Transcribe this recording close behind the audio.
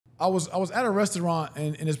I was at a restaurant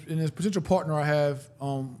and this potential partner I have,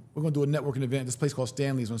 we're gonna do a networking event at this place called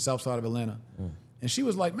Stanley's on the south side of Atlanta. And she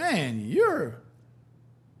was like, man,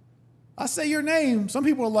 I say your name. Some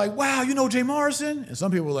people are like, wow, you know Jay Morrison? And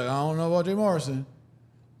some people are like, I don't know about Jay Morrison.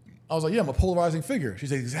 I was like, yeah, I'm a polarizing figure. She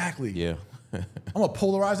said, exactly. Yeah. I'm a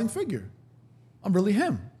polarizing figure. I'm really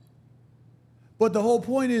him. But the whole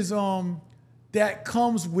point is that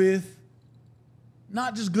comes with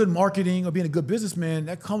not just good marketing or being a good businessman,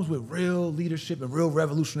 that comes with real leadership and real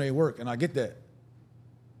revolutionary work, and I get that.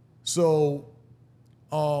 So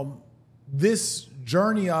this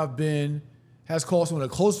journey I've been has caused some of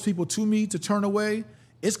the closest people to me to turn away.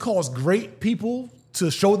 It's caused great people to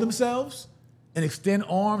show themselves and extend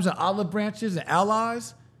arms and olive branches and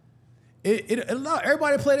allies. It allowed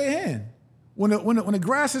everybody to play their hand. When the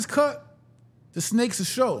grass is cut, the snakes will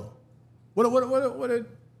show. What did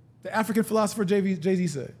the African philosopher Jay-Z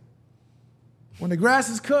say? When the grass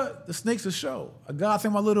is cut, the snakes will show. I gotta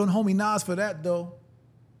thank my little homie Nas for that, though.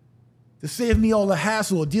 To save me all the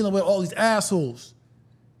hassle of dealing with all these assholes.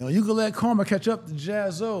 You know, you can let karma catch up to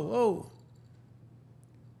Jazzo. Oh.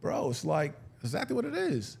 Bro, it's like exactly what it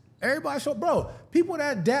is. Everybody show, bro, people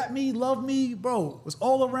that dap me, love me, bro, was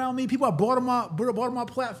all around me. People I brought on my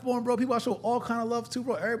platform, bro. People I show all kind of love to,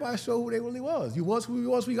 bro. Everybody show who they really was. You was who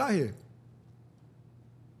you was when you got here.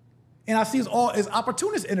 And I see it's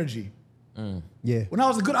opportunist energy. Yeah. When I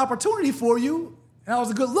was a good opportunity for you, and I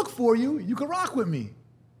was a good look for you, you could rock with me.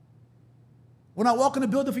 When I walk in the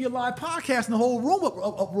building for your live podcast and the whole room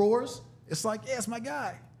uproars, it's like, yeah, it's my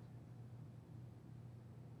guy.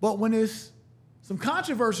 But when there's some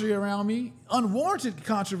controversy around me, unwarranted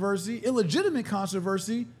controversy, illegitimate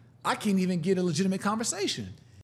controversy, I can't even get a legitimate conversation.